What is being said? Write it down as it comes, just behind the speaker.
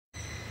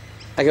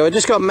Okay, we've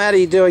just got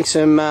Matty doing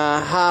some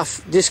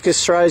half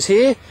discus throws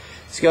here.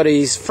 He's got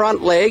his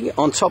front leg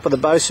on top of the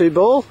Bosu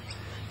ball,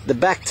 the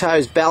back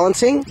toes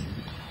balancing,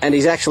 and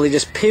he's actually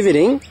just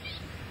pivoting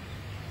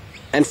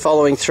and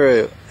following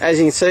through. As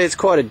you can see, it's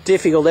quite a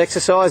difficult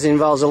exercise. It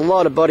involves a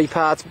lot of body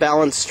parts,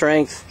 balance,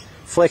 strength,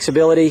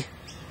 flexibility.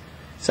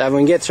 So if we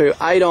can get through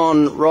 8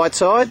 on right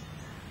side,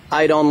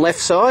 8 on left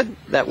side,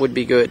 that would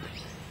be good.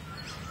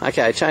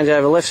 Okay, change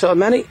over left side,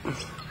 Matty.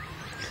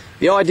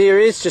 The idea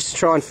is just to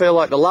try and feel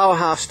like the lower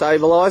half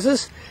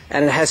stabilises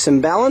and it has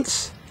some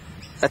balance.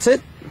 That's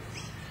it.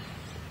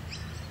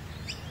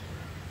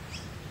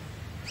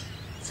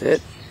 That's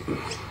it.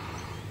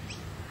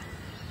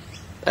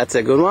 That's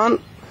a good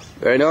one.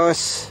 Very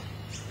nice.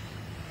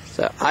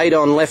 So 8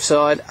 on left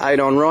side,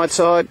 8 on right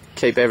side.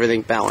 Keep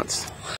everything balanced.